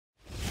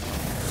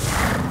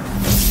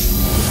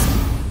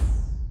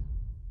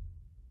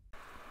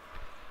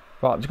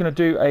Right, I'm just going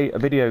to do a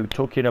video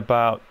talking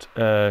about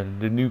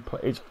the new.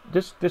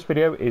 This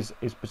video is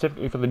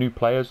specifically for the new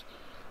players,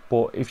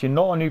 but if you're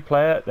not a new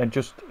player, then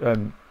just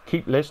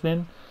keep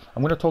listening.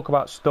 I'm going to talk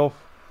about stuff.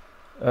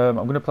 I'm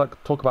going to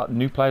talk about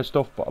new player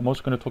stuff, but I'm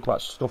also going to talk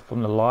about stuff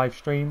from the live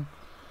stream.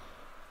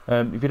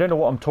 If you don't know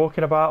what I'm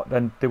talking about,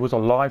 then there was a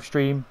live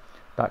stream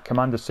that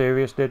Commander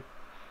Serious did.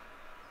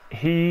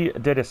 He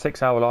did a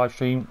 6-hour live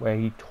stream where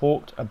he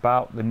talked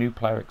about the new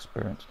player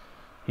experience.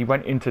 He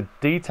went into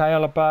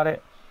detail about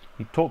it.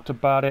 He talked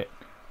about it,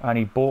 and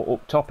he brought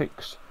up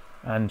topics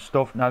and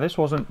stuff. Now, this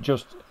wasn't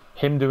just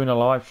him doing a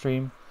live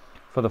stream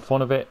for the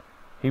fun of it.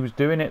 He was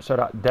doing it so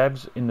that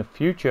devs in the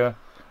future,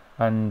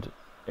 and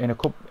in a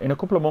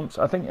couple of months,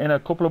 I think in a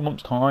couple of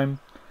months' time,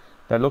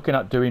 they're looking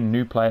at doing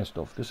new player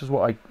stuff. This is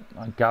what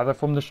I gather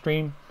from the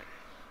stream.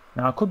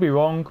 Now, I could be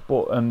wrong,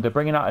 but they're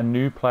bringing out a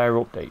new player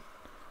update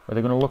where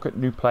they're going to look at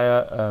new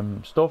player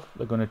stuff.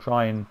 They're going to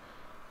try and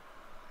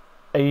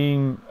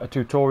aim a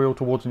tutorial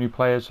towards new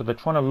players. So they're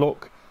trying to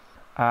look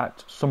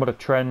at some of the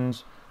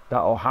trends that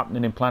are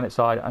happening in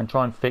PlanetSide and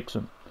try and fix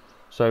them.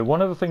 So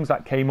one of the things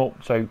that came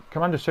up, so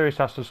Commander Serious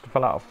asked us to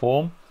fill out a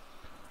form.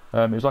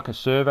 It was like a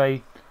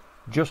survey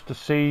just to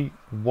see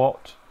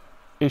what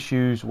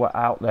issues were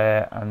out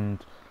there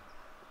and,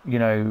 you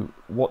know,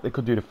 what they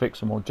could do to fix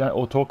them or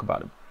talk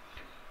about them.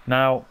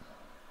 Now,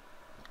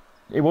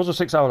 it was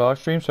a 6-hour live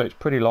stream, so it's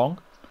pretty long.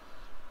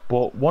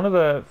 But one of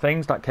the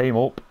things that came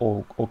up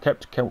or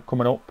kept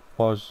coming up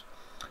was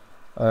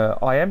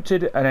I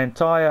emptied an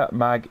entire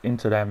mag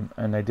into them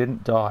and they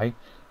didn't die,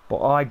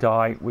 but I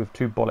die with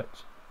 2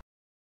 bullets.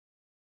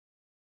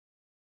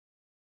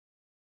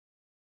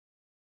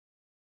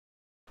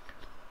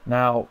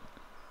 Now,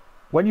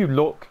 when you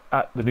look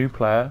at the new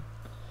player,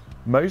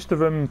 most of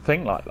them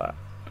think like that.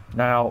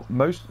 Now,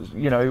 most,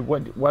 you know,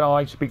 when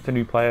I speak to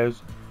new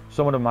players,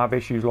 some of them have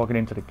issues logging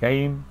into the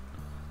game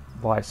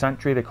via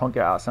Sentry. They can't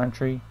get out of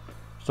Sentry.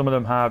 Some of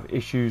them have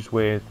issues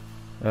with,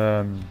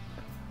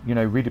 you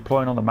know,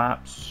 redeploying on the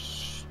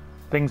maps,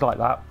 things like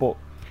that. But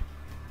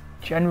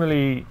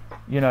generally,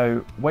 you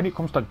know, when it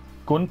comes to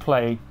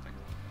gunplay,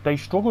 they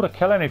struggle to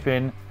kill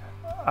anything,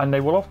 and they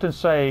will often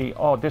say,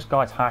 "Oh, this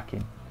guy's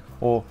hacking,"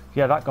 or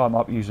 "Yeah, that guy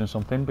might be using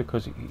something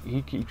because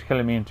he keeps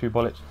killing me in 2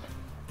 bullets.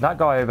 That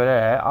guy over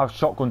there, I've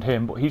shotgunned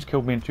him, but he's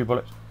killed me in 2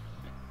 bullets."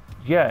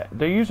 Yeah,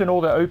 they're using all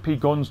their OP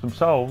guns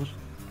themselves,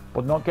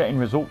 but not getting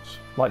results.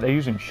 Like, they're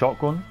using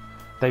shotgun.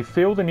 They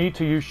feel the need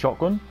to use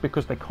shotgun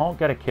because they can't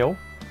get a kill.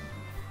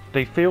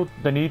 They feel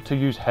the need to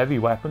use heavy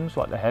weapons,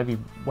 like the heavy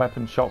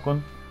weapon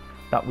shotgun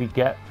that we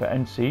get for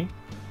NC.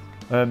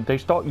 They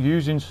start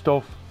using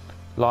stuff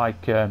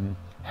like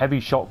heavy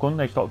shotgun.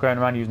 They start going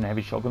around using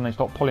heavy shotgun. They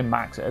start pulling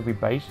max at every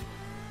base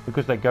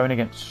because they're going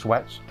against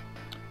sweats.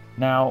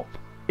 Now,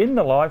 in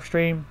the live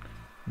stream,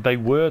 they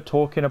were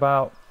talking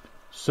about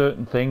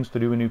certain things to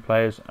do with new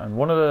players, and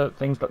one of the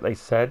things that they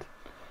said,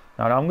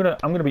 now I'm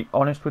gonna be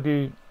honest with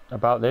you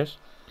about this.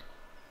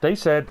 They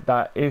said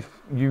that if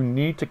you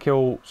need to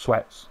kill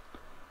sweats,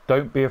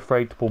 don't be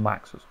afraid to pull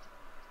maxes.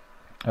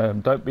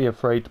 Don't be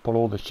afraid to pull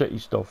all the shitty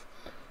stuff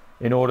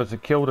in order to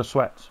kill the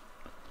sweats.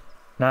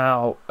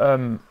 Now,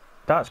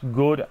 that's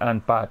good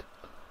and bad.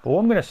 But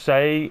what I'm going to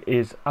say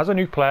is, as a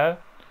new player,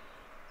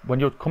 when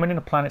you're coming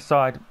into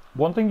PlanetSide,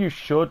 one thing you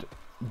should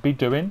be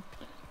doing,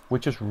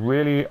 which is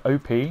really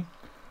OP,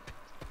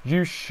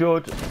 you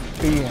should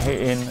be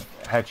hitting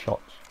headshots.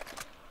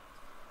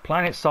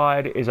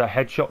 PlanetSide is a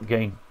headshot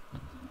game.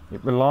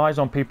 It relies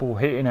on people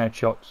hitting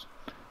headshots.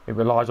 It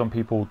relies on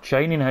people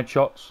chaining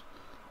headshots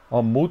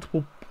on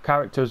multiple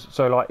characters.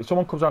 So, like, if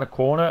someone comes out a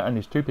corner and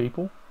there's 2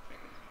 people,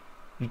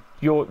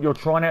 you're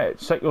trying to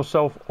set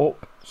yourself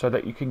up so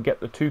that you can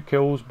get the 2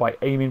 kills by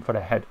aiming for the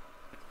head.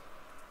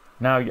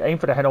 Now, you aim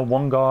for the head on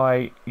one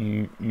guy,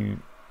 you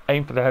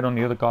aim for the head on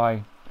the other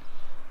guy.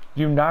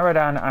 You narrow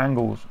down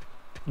angles.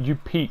 You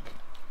peek.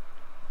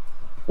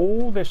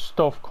 All this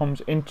stuff comes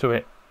into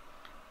it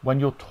when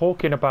you're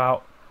talking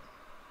about,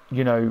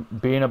 you know,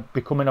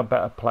 becoming a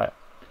better player.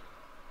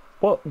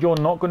 What you're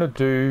not going to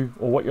do,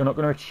 or what you're not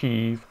going to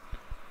achieve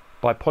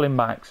by pulling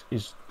max,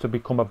 is to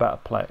become a better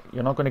player.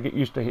 You're not going to get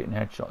used to hitting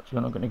headshots.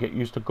 You're not going to get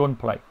used to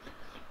gunplay.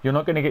 You're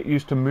not going to get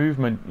used to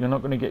movement. You're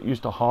not going to get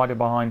used to hiding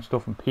behind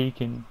stuff and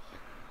peeking.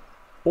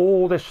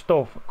 All this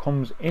stuff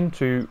comes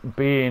into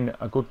being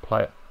a good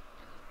player.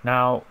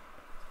 Now,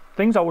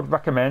 things I would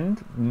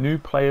recommend new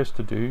players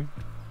to do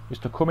is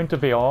to come into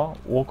VR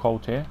or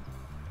cold tier.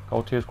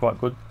 Cold tier is quite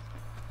good,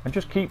 and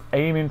just keep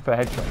aiming for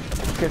headshots.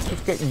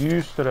 Just get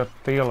used to the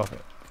feel of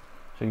it.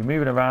 So you're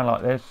moving around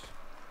like this,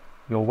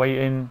 you're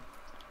waiting.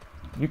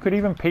 You could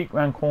even peek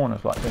around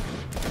corners like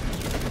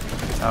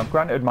this. Now,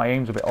 granted, my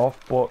aim's a bit off,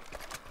 but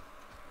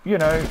you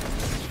know,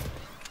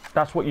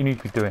 that's what you need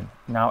to be doing.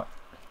 Now,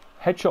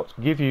 headshots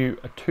give you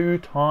a 2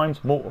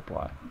 times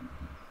multiplier.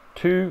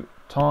 2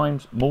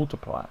 times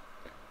multiplier.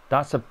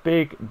 That's a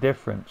big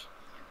difference.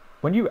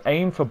 When you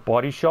aim for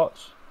body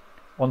shots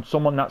on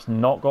someone that's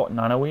not got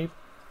nanoweave,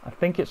 I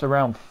think it's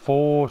around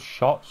 4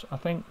 shots, I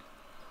think.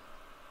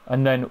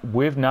 And then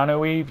with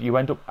nanoweave, you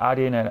end up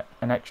adding an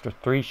extra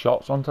 3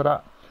 shots onto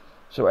that.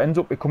 So it ends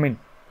up becoming,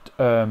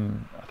 I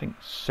think,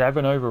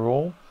 7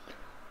 overall.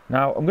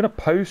 Now, I'm going to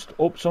post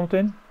up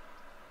something,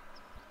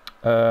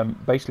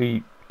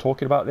 basically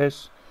talking about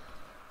this.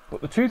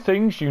 But the 2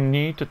 things you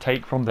need to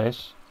take from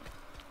this,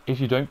 if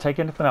you don't take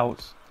anything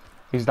else,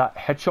 is that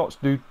headshots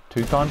do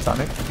 2 times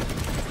damage.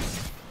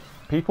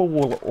 People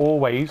will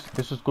always,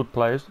 this is good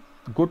players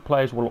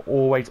will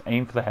always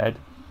aim for the head.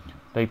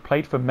 They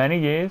played for many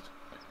years.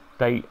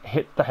 They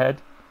hit the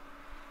head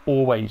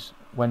always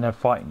when they're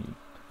fighting you.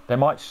 They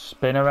might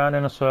spin around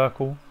in a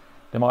circle.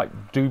 They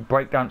might do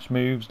breakdance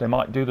moves. They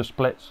might do the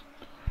splits.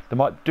 They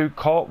might do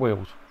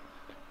cartwheels.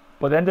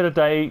 But at the end of the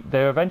day,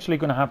 they're eventually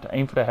going to have to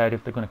aim for the head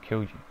if they're going to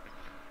kill you.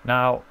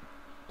 Now,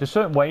 there's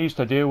certain ways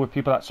to deal with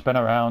people that spin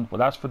around, but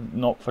that's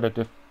not for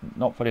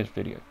this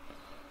video.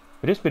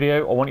 For this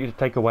video, I want you to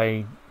take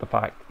away the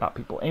fact that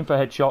people aim for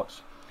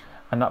headshots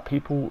and that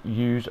people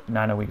use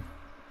nanoweave.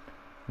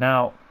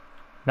 Now,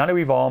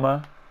 nanoweave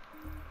armor,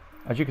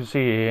 as you can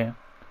see here,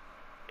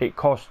 it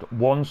costs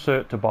 1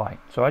 cert to buy.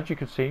 So as you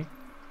can see,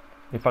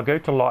 if I go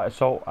to light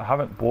assault, I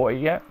haven't bought it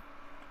yet.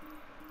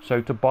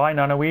 So to buy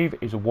nanoweave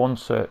is 1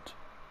 cert.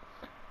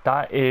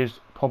 That is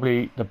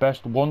probably the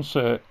best 1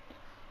 cert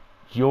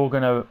you're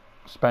going to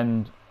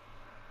spend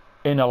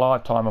in a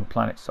lifetime on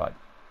PlanetSide.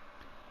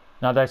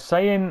 Now they're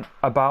saying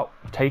about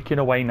taking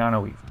away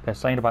nanoweave. They're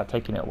saying about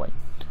taking it away.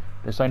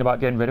 They're saying about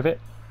getting rid of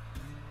it.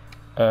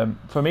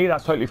 For me,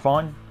 that's totally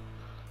fine.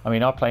 I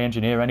mean, I play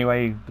engineer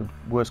anyway, the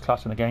worst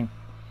class in the game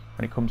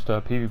when it comes to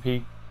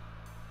PvP.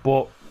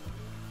 But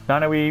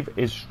nanoweave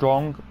is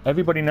strong.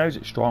 Everybody knows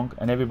it's strong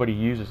and everybody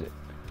uses it.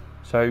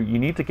 So you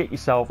need to get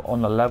yourself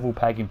on the level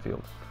pegging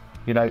field.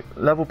 You know,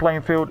 level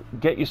playing field,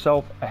 get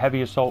yourself a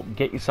heavy assault,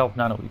 get yourself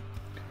nanoweave.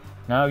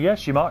 Now,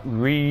 yes, you might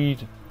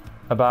read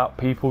about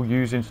people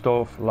using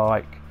stuff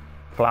like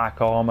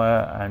flak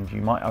armor, and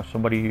you might have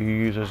somebody who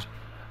uses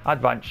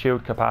advanced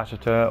shield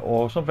capacitor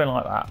or something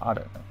like that. I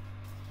don't know.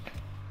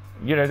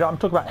 You know, I'm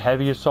talking about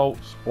heavy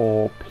assaults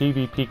or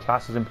PvP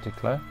classes in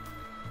particular.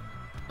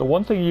 The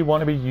one thing you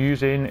want to be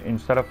using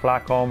instead of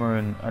flak armor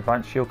and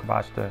advanced shield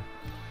capacitor,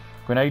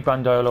 grenade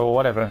bandola or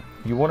whatever,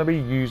 you want to be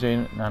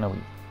using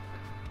nanoweave.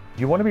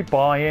 You want to be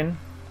buying,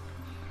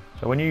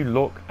 so when you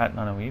look at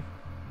nanoweave,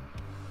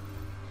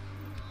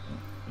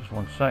 just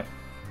one sec.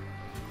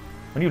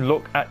 When you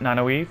look at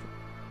nanoweave,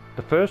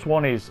 the first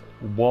one is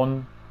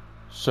 1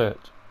 cert.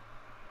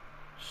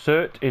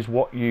 Cert is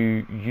what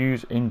you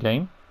use in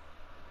game.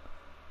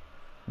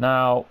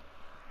 Now,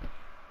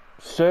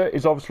 cert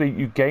is obviously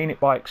you gain it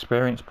by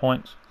experience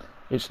points.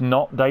 It's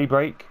not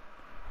Daybreak.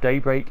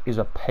 Daybreak is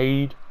a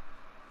paid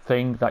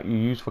thing that you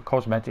use for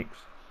cosmetics.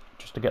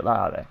 Just to get that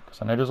out there, because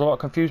I know there's a lot of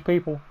confused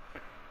people.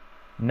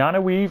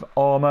 Nanoweave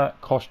armor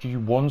costs you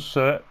 1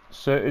 cert.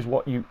 Cert is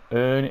what you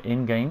earn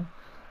in game.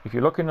 If you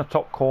look in the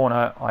top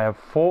corner, I have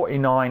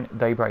 49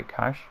 Daybreak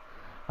cash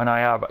and I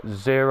have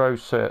 0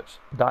 certs.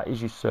 That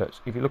is your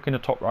certs. If you look in the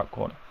top right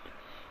corner,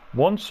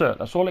 1 cert,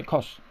 that's all it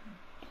costs.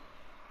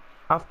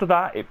 After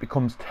that, it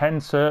becomes 10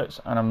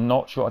 certs, and I'm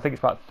not sure, I think it's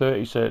about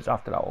 30 certs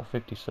after that, or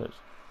 50 certs.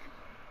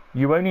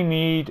 You only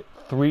need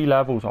 3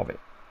 levels of it.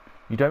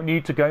 You don't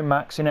need to go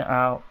maxing it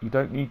out. You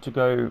don't need to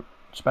go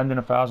spending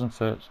 1,000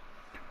 certs.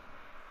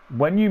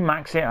 When you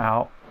max it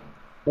out,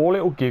 all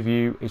it will give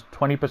you is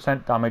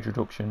 20% damage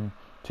reduction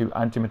to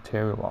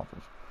anti-material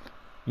rifles.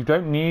 You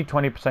don't need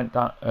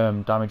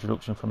 20% damage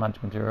reduction from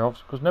anti-material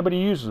rifles because nobody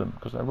uses them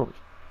because they're rubbish.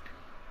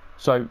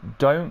 So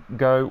don't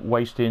go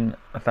wasting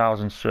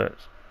 1,000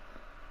 certs.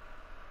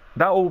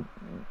 That'll,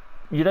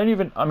 you don't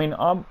even, I mean,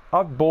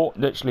 I've bought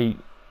literally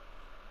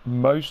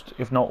most,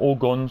 if not all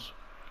guns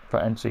for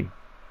NC.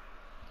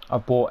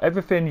 I've bought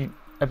everything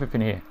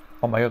here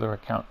on my other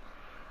account.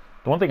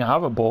 The one thing I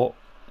haven't bought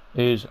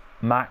is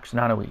max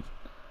nanoweave.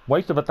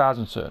 Waste of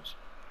 1,000 certs,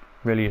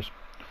 really is.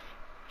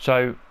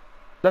 So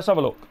let's have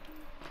a look.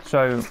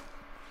 So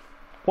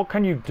what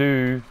can you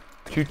do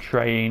to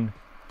train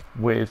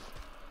with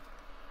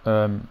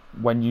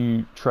when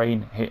you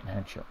train hitting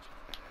headshots?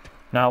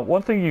 Now,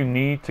 one thing you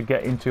need to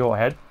get into your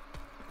head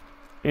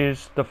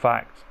is the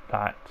fact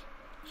that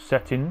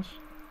settings,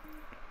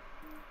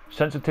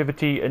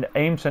 sensitivity and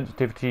aim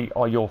sensitivity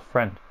are your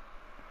friend.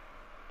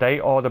 They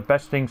are the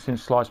best thing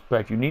since sliced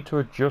bread. You need to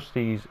adjust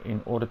these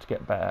in order to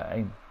get better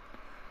aim.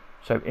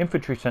 So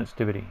infantry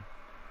sensitivity,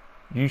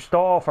 you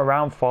start off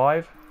around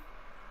 5.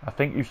 I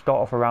think you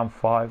start off around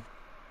 5.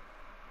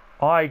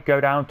 I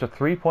go down to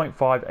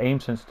 3.5 aim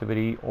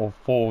sensitivity or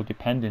 4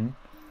 depending,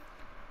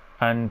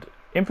 and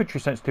infantry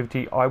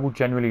sensitivity I will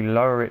generally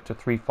lower it to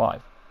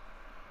 3.5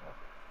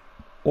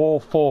 or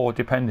 4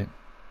 depending.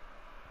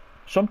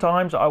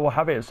 Sometimes I will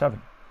have it at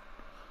 7.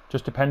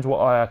 Just depends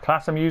what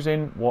class I'm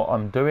using, what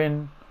I'm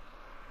doing,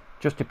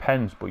 just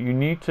depends. But you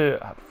need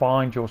to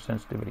find your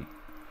sensitivity.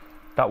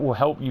 That will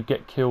help you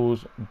get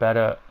kills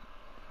better.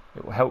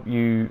 It will help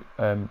you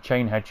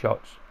chain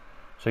headshots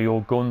so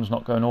your gun's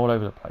not going all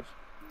over the place.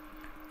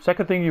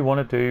 Second thing you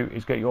want to do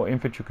is get your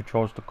infantry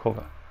controls to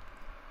cover.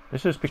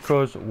 This is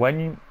because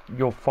when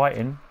you're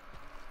fighting,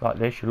 like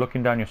this, you're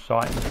looking down your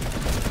sight,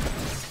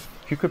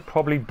 you could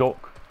probably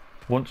duck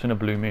once in a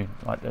blue moon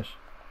like this.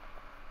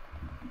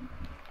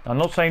 I'm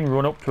not saying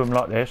run up to him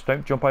like this,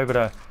 don't jump over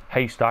the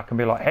haystack and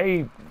be like,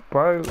 hey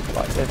bro,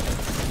 like this,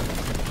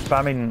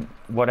 spamming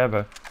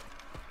whatever.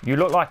 You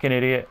look like an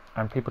idiot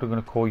and people are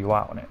going to call you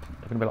out on it.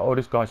 They're going to be like, oh,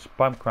 this guy's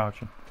spam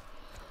crouching,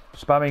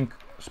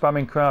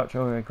 spamming crouch.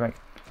 Oh yeah, great.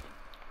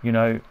 You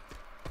know,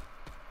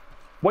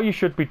 what you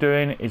should be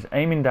doing is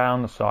aiming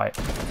down the sight,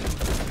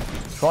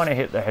 trying to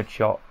hit the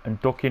headshot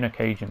and ducking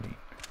occasionally.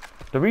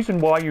 The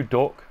reason why you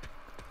duck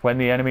when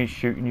the enemy is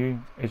shooting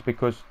you is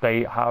because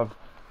they have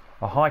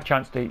a high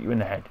chance to hit you in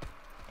the head.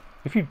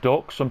 If you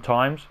duck,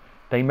 sometimes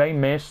they may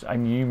miss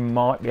and you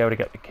might be able to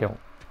get the kill.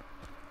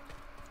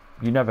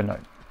 You never know.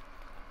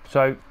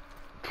 So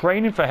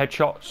training for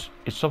headshots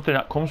is something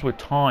that comes with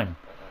time.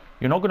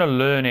 You're not going to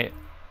learn it,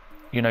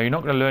 you know, you're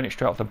not going to learn it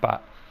straight off the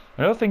bat.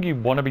 Another thing you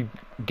want to be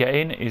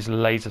getting is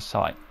laser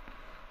sight.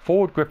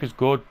 Forward grip is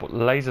good, but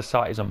laser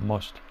sight is a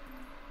must.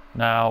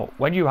 Now,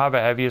 when you have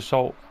a heavy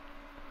assault,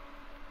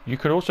 you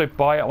could also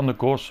buy it on the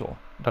gore saw,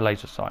 the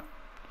laser sight.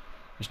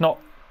 It's not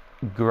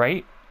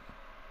great,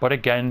 but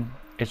again,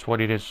 it's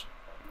what it is.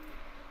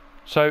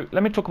 So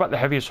let me talk about the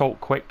heavy assault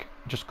quick,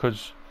 just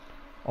because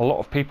a lot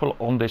of people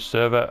on this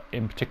server,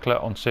 in particular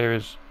on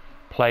series,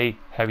 play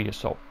heavy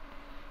assault.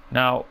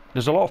 Now,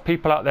 there's a lot of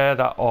people out there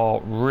that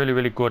are really,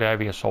 really good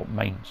heavy assault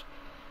mains.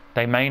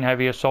 They main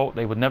heavy assault,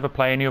 they would never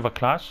play any other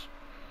class.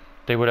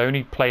 They would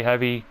only play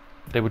heavy,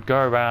 they would go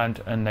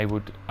around and they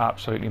would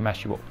absolutely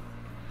mess you up.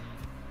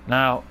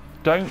 Now,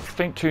 don't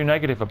think too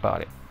negative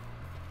about it.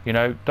 You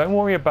know, don't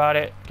worry about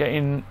it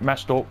getting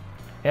messed up.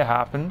 It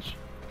happens.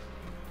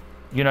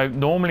 You know,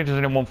 normally there's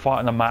only one fight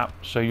on the map,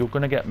 so you're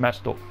going to get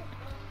messed up.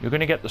 You're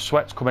going to get the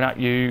sweats coming at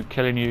you,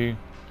 killing you.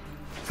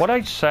 What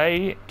I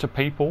say to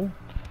people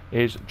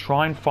is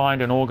try and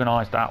find an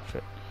organized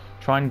outfit.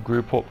 Try and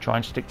group up, try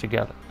and stick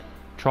together.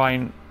 Try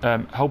and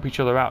help each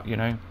other out, you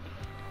know.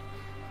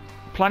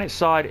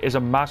 PlanetSide is a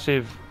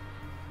massive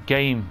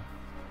game.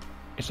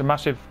 It's a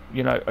massive,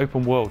 you know,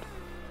 open world.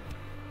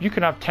 You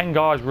can have 10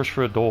 guys rush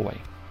through a doorway,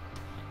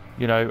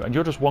 you know, and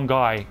you're just one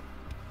guy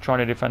trying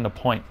to defend the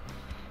point.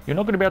 You're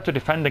not going to be able to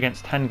defend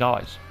against 10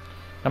 guys,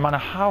 no matter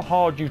how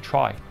hard you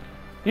try.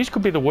 These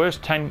could be the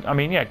worst 10. I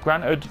mean, yeah,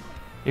 granted,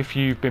 if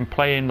you've been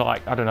playing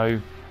like, I don't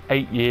know,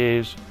 8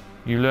 years,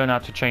 you learn how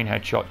to chain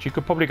headshots, you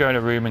could probably go in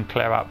a room and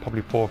clear out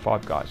probably 4 or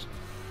 5 guys.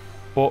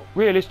 But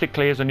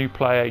realistically, as a new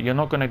player, you're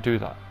not going to do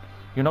that.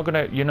 You're not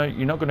going to, you know,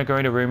 you're not going to go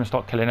in a room and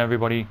start killing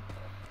everybody.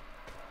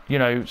 You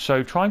know,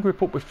 so try and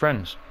group up with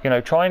friends. You know,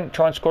 try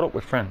and squad up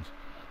with friends.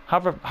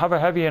 Have a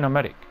heavy and a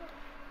medic.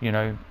 You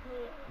know,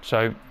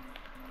 so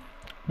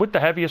with the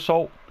heavy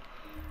assault,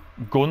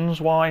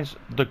 guns wise,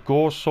 the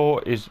gore saw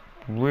is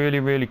really,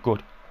 really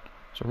good.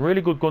 It's a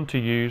really good gun to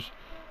use.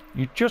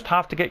 You just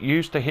have to get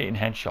used to hitting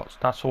headshots.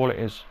 That's all it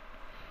is.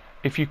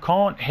 If you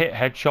can't hit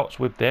headshots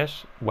with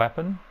this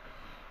weapon,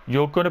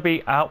 you're going to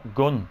be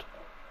outgunned.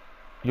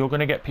 You're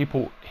going to get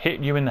people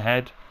hitting you in the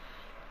head,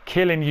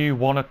 killing you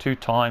 1 or 2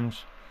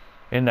 times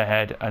in the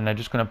head, and they're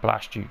just going to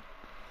blast you.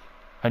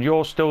 And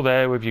you're still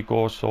there with your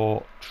gore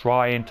saw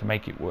trying to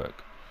make it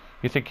work.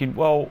 You're thinking,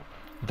 well,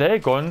 their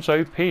gun's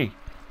OP.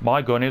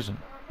 My gun isn't.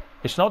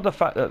 It's not the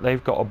fact that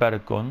they've got a better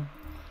gun.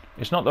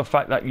 It's not the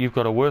fact that you've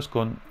got a worse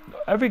gun.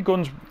 Every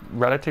gun's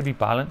relatively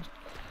balanced.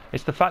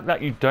 It's the fact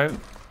that you don't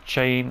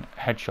chain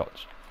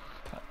headshots.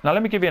 Now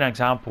let me give you an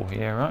example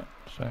here, right?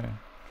 So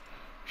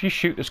if you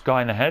shoot this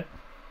guy in the head,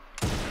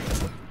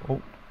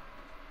 oh,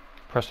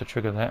 press the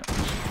trigger there.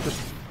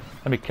 Just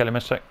let me kill him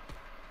a sec.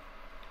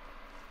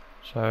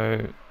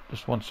 So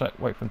just 1 sec,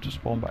 wait for him to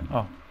spawn back.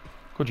 Oh,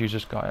 could use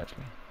this guy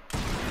actually.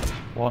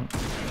 1,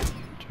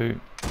 2,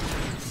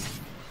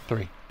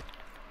 3.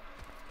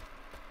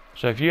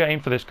 So if you aim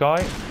for this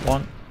guy,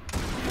 1,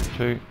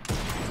 2,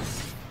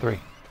 3.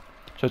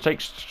 So it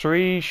takes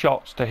 3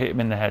 shots to hit him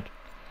in the head.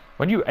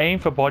 When you aim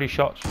for body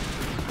shots,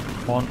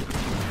 1,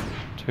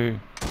 2,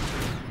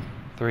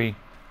 3,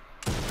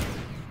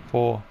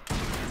 4,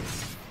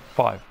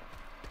 5.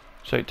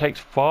 So it takes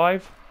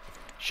 5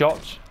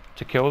 shots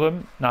to kill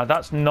them. Now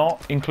that's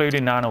not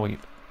including nanoweave.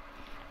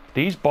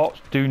 These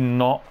bots do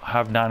not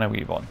have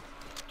nanoweave on.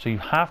 So you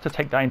have to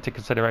take that into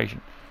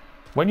consideration.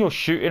 When you're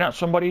shooting at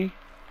somebody,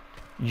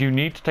 you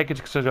need to take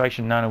into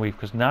consideration nanoweave,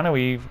 because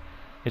nanoweave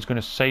is going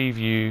to save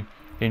you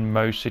in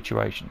most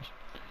situations.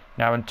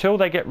 Now until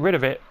they get rid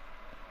of it,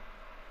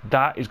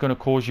 that is going to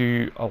cause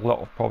you a lot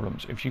of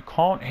problems. If you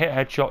can't hit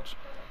headshots,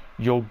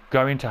 you're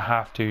going to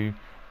have to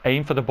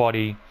aim for the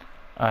body,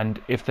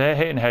 and if they're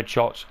hitting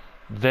headshots,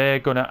 they're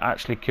going to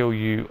actually kill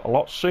you a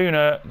lot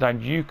sooner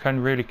than you can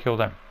really kill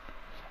them.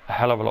 A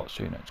hell of a lot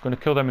sooner. It's going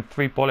to kill them in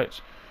 3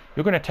 bullets.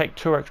 You're going to take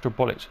 2 extra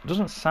bullets. It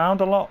doesn't sound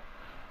a lot,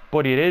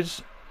 but it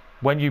is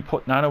when you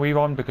put nanoweave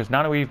on, because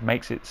nanoweave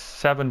makes it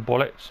 7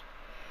 bullets.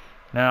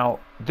 Now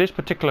this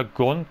particular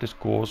gun, this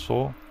gore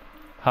saw,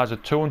 has a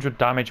 200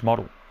 damage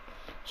model.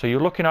 So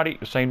you're looking at it,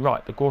 you're saying,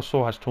 right, the gore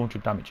saw has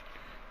 200 damage.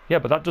 Yeah,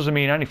 but that doesn't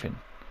mean anything.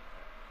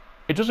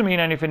 It doesn't mean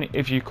anything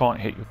if you can't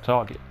hit your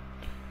target.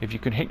 If you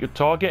can hit your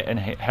target and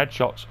hit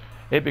headshots,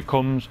 it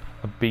becomes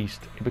a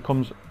beast. It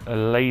becomes a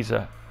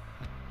laser.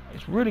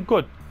 It's really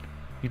good.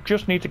 You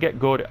just need to get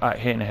good at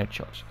hitting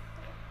headshots.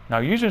 Now,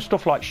 using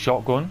stuff like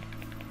shotgun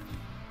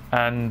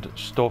and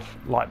stuff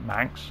like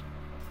Manx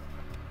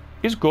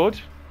is good.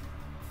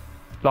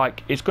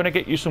 Like, it's going to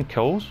get you some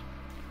kills.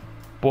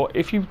 But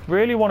if you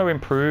really want to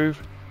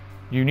improve,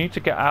 you need to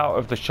get out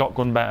of the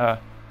shotgun meta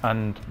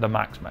and the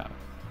Max meta.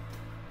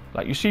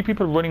 Like, you see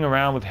people running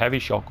around with heavy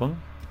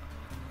shotgun.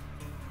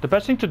 The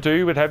best thing to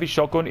do with heavy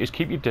shotgun is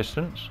keep your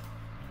distance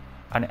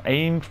and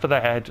aim for the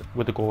head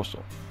with the gore saw.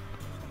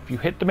 If you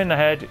hit them in the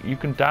head, you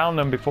can down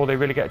them before they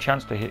really get a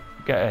chance to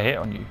get a hit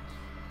on you.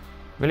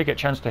 Really get a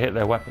chance to hit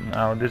their weapon.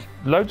 Now, there's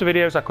loads of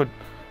videos I could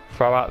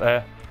throw out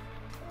there,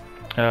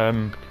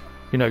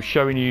 you know,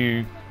 showing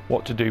you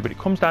what to do, but it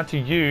comes down to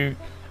you,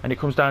 and it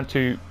comes down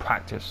to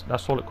practice.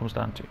 That's all it comes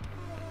down to.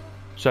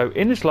 So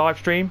in this live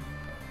stream,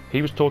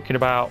 he was talking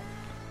about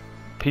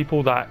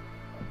people that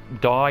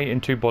die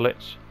in 2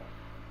 bullets,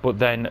 but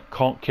then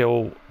can't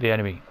kill the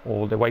enemy,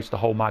 or they waste the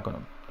whole mag on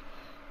them.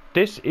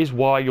 This is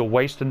why you're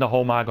wasting the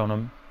whole mag on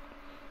them.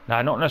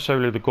 Now, not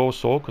necessarily the gore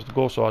saw, because the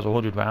gore saw has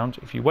 100 rounds.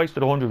 If you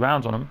wasted 100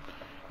 rounds on them,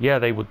 yeah,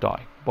 they would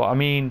die. But I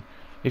mean,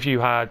 if you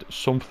had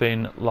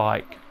something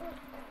like,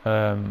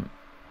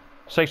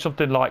 say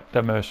something like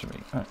the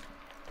mercenary, right?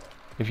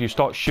 If you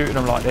start shooting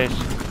them like this,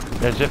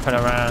 they're zipping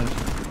around,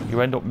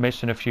 you end up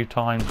missing a few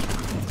times,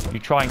 you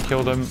try and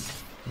kill them,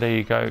 there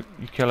you go,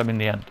 you kill them in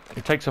the end.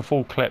 It takes a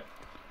full clip.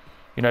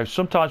 You know,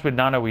 sometimes with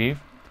nano weave,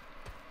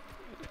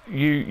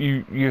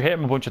 you hit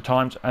them a bunch of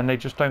times and they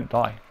just don't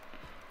die.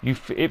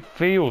 It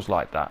feels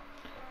like that,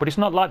 but it's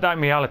not like that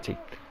in reality.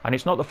 And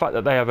it's not the fact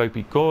that they have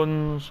OP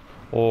guns,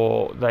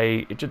 or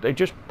they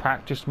just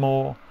practice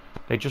more.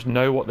 They just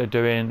know what they're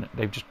doing.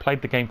 They've just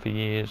played the game for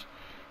years.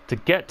 To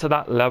get to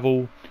that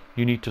level,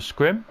 you need to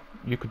scrim.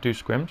 You could do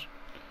scrims.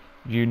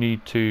 You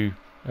need to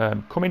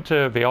come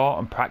into VR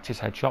and practice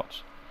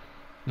headshots.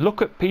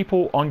 Look at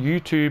people on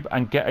YouTube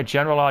and get a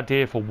general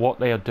idea for what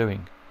they are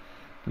doing.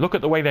 Look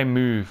at the way they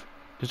move.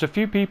 There's a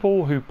few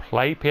people who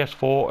play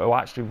PS4 who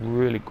are actually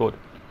really good,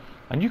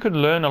 and you can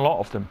learn a lot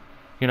of them.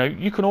 You know,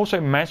 you can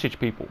also message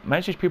people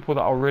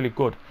that are really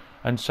good,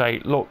 and say,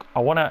 look, I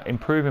want to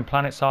improve in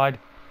PlanetSide.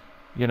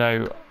 You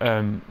know,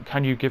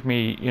 can you give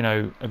me, you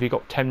know, have you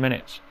got 10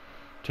 minutes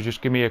to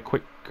just give me a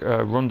quick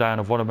rundown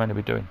of what I'm going to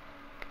be doing?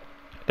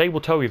 They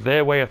will tell you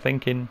their way of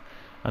thinking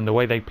and the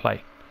way they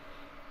play.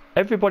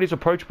 Everybody's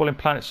approachable in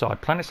PlanetSide.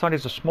 PlanetSide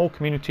is a small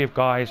community of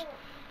guys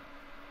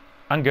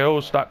and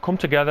girls that come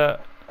together,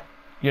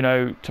 you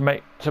know, to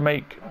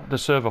make the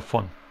server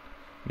fun.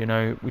 You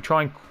know, we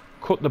try and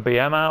cut the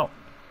BM out,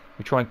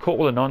 we try and cut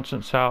all the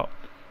nonsense out,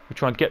 we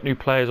try and get new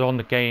players on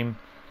the game,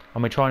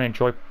 and we try and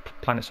enjoy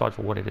PlanetSide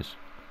for what it is.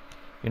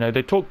 You know,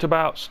 they talked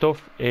about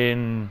stuff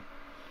in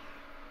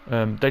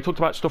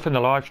the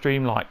live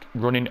stream, like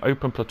running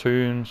open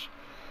platoons.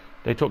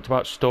 They talked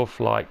about stuff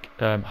like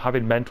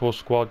having mentor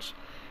squads.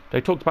 They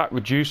talked about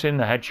reducing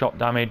the headshot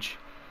damage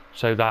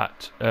so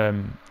that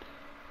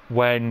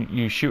when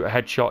you shoot a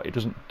headshot, it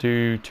doesn't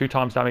do 2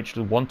 times damage, it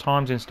does 1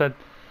 times instead.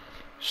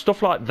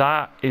 Stuff like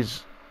that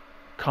is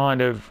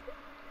kind of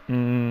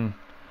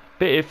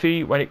bit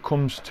iffy when it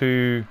comes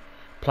to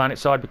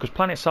PlanetSide, because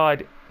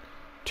PlanetSide,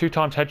 2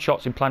 times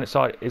headshots in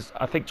PlanetSide is,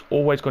 I think, it's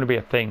always going to be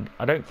a thing.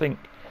 I don't think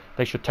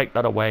they should take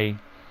that away.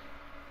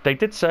 They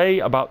did say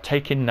about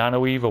taking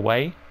nanoweave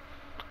away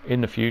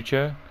in the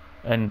future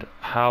and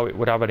how it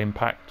would have an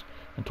impact,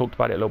 and talked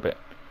about it a little bit.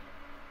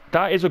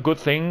 That is a good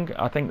thing.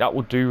 I think that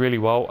would do really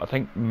well. I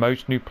think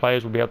most new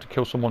players will be able to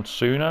kill someone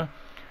sooner,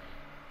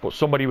 but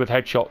somebody with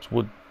headshots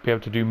would be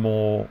able to do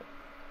more,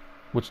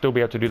 would still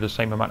be able to do the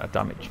same amount of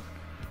damage.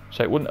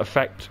 So it wouldn't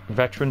affect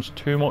veterans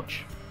too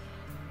much.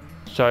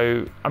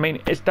 So, I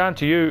mean, it's down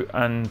to you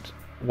and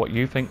what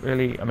you think,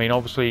 really. I mean,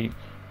 obviously,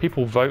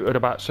 people voted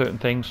about certain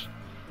things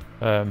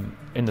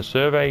in the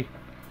survey.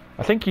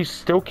 I think he's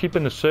still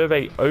keeping the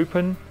survey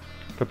open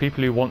for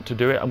people who want to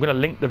do it. I'm going to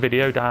link the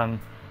video down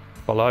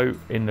below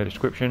in the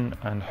description,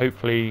 and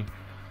hopefully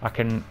I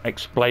can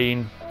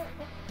explain,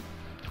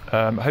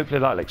 hopefully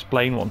that'll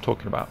explain what I'm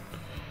talking about.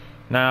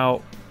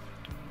 Now,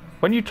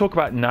 when you talk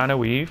about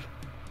nanoweave,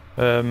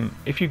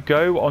 if you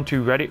go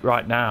onto Reddit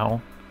right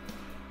now,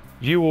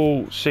 you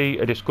will see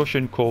a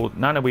discussion called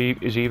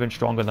 "Nanoweave is even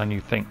stronger than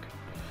you think."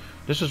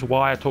 This is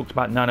why I talked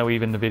about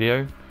nanoweave in the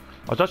video.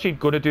 I was actually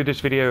going to do this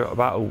video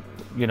about,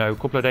 you know, a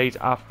couple of days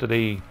after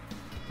the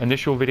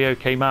initial video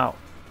came out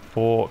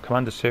for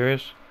Commander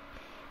Sirius,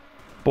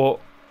 but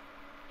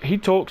he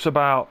talks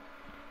about,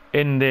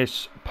 in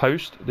this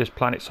post, this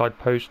PlanetSide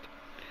post,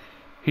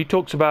 he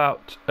talks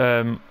about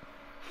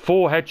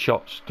 4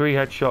 headshots, 3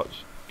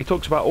 headshots. He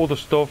talks about all the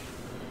stuff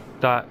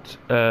that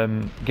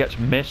gets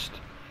missed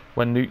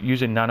when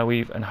using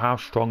nanoweave and how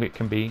strong it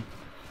can be.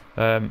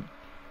 I'm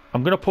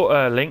going to put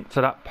a link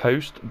to that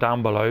post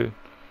down below.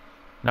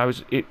 Now,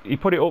 he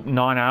put it up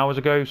 9 hours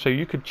ago, so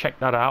you could check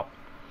that out.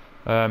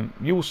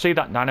 You will see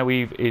that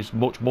nanoweave is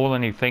much more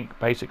than you think,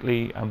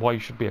 basically, and why you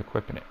should be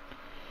equipping it.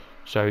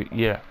 So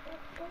yeah,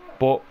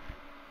 but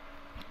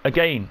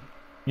again,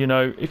 you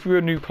know, if you're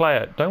a new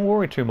player, don't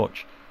worry too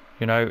much.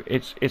 You know,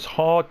 it's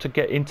hard to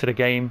get into the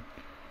game.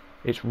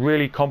 It's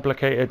really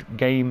complicated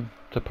game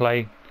to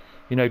play.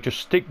 You know, just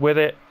stick with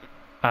it.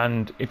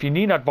 And if you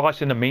need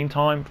advice in the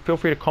meantime, feel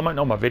free to comment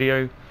on my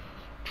video.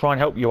 Try and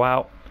help you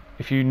out.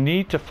 If you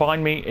need to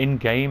find me in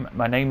game,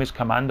 my name is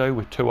Commando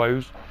with 2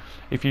 O's.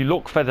 If you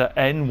look for the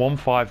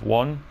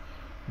N151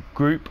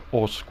 group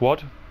or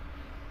squad,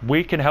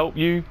 we can help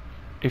you.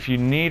 If you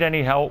need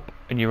any help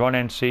and you're on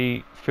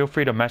NC, feel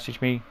free to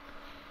message me.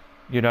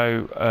 You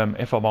know,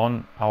 if I'm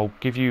on, I'll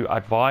give you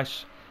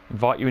advice,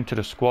 invite you into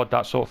the squad,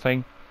 that sort of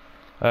thing.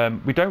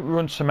 We don't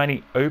run so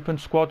many open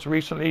squads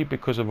recently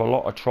because of a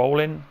lot of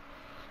trolling,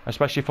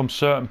 especially from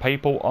certain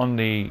people on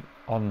the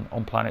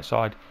on planet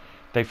side.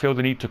 They feel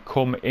the need to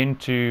come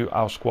into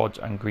our squads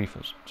and grief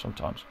us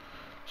sometimes.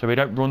 So we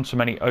don't run so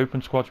many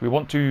open squads. We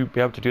want to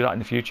be able to do that in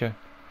the future.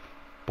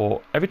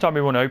 But every time we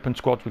run open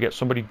squads, we get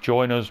somebody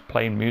join us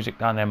playing music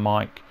down their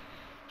mic,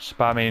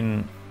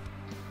 spamming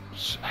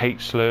hate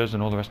slurs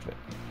and all the rest of it.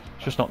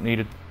 It's just not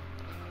needed.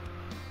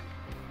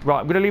 Right,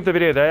 I'm going to leave the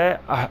video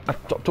there. I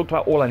talked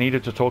about all I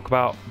needed to talk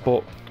about.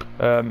 But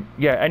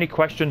yeah, any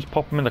questions,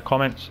 pop them in the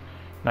comments.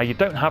 Now, you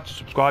don't have to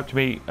subscribe to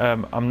me. I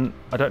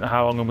don't know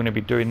how long I'm going to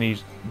be doing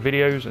these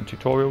videos and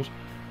tutorials.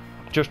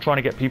 I'm just trying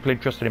to get people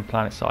interested in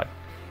PlanetSide.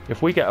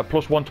 If we get a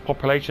 +1 to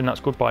population, that's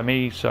good by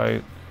me.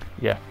 So,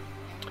 yeah.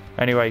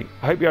 Anyway,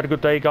 I hope you had a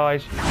good day,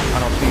 guys, and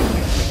I'll see you soon.